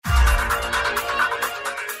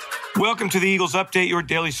Welcome to the Eagles Update, your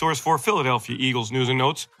daily source for Philadelphia Eagles news and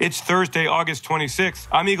notes. It's Thursday, August 26th.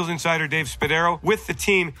 I'm Eagles insider Dave Spadaro with the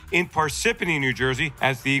team in Parsippany, New Jersey,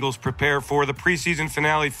 as the Eagles prepare for the preseason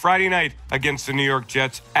finale Friday night against the New York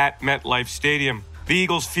Jets at MetLife Stadium. The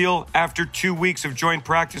Eagles feel, after 2 weeks of joint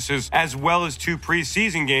practices as well as 2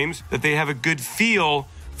 preseason games, that they have a good feel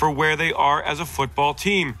for where they are as a football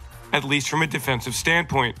team, at least from a defensive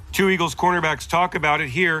standpoint. 2 Eagles cornerbacks talk about it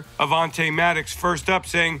here. Avonte Maddox first up,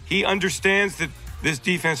 saying he understands that this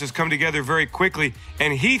defense has come together very quickly,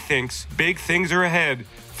 and he thinks big things are ahead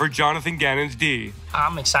for Jonathan Gannon's D.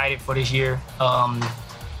 I'm excited for this year.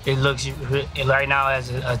 It looks right now as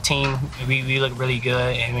a team, we look really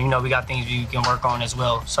good, and we got things we can work on as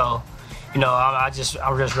well. So, I'm just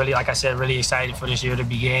really, like I said, really excited for this year to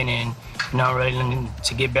begin, and really looking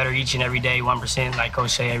to get better each and every day, 1%, like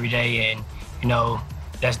Coach say, every day, and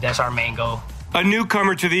that's our main goal. A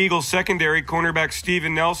newcomer to the Eagles secondary, cornerback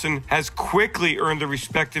Steven Nelson, has quickly earned the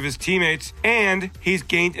respect of his teammates, and he's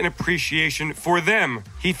gained an appreciation for them.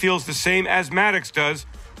 He feels the same as Maddox does.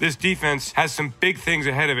 This defense has some big things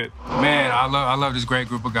ahead of it. Man, I love this great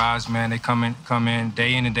group of guys, man. They come in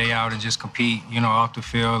day in and day out and just compete, off the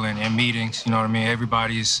field and in meetings, you know what I mean?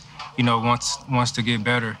 Everybody's, wants to get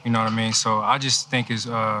better, you know what I mean? So I just think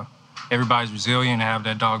everybody's resilient and have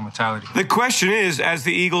that dog mentality. The question is, as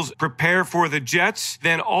the Eagles prepare for the Jets,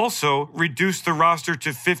 then also reduce the roster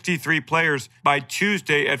to 53 players by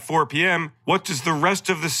Tuesday at 4 p.m., what does the rest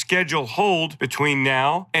of the schedule hold between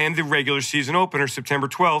now and the regular season opener, September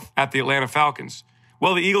 12th, at the Atlanta Falcons?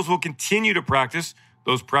 Well, the Eagles will continue to practice.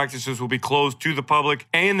 Those practices will be closed to the public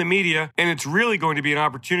and the media, and it's really going to be an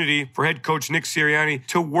opportunity for head coach Nick Sirianni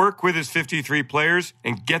to work with his 53 players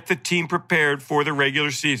and get the team prepared for the regular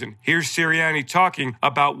season. Here's Sirianni talking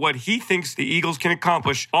about what he thinks the Eagles can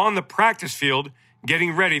accomplish on the practice field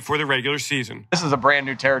getting ready for the regular season. This is a brand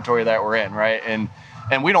new territory that we're in, right? And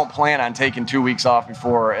we don't plan on taking 2 weeks off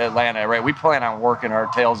before Atlanta, right? We plan on working our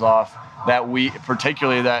tails off that week,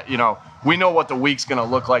 particularly that, we know what the week's going to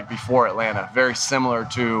look like before Atlanta, very similar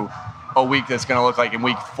to a week that's going to look like in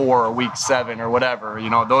week 4 or week 7 or whatever.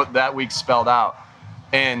 That week's spelled out,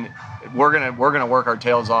 and we're gonna work our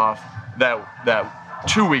tails off that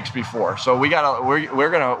 2 weeks before. So we're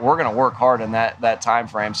gonna work hard in that time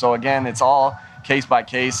frame. So again, it's all case by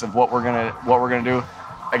case of what we're gonna do.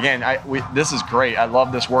 Again, this is great. I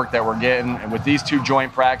love this work that we're getting, and with these 2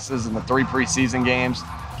 joint practices and the 3 preseason games.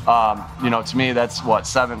 To me, that's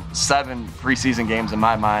seven preseason games in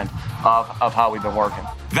my mind of how we've been working.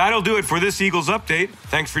 That'll do it for this Eagles Update.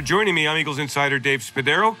 Thanks for joining me. I'm Eagles insider Dave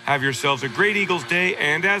Spadaro. Have yourselves a great Eagles day,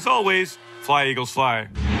 and as always, fly Eagles fly.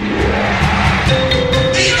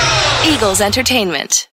 Eagles Entertainment.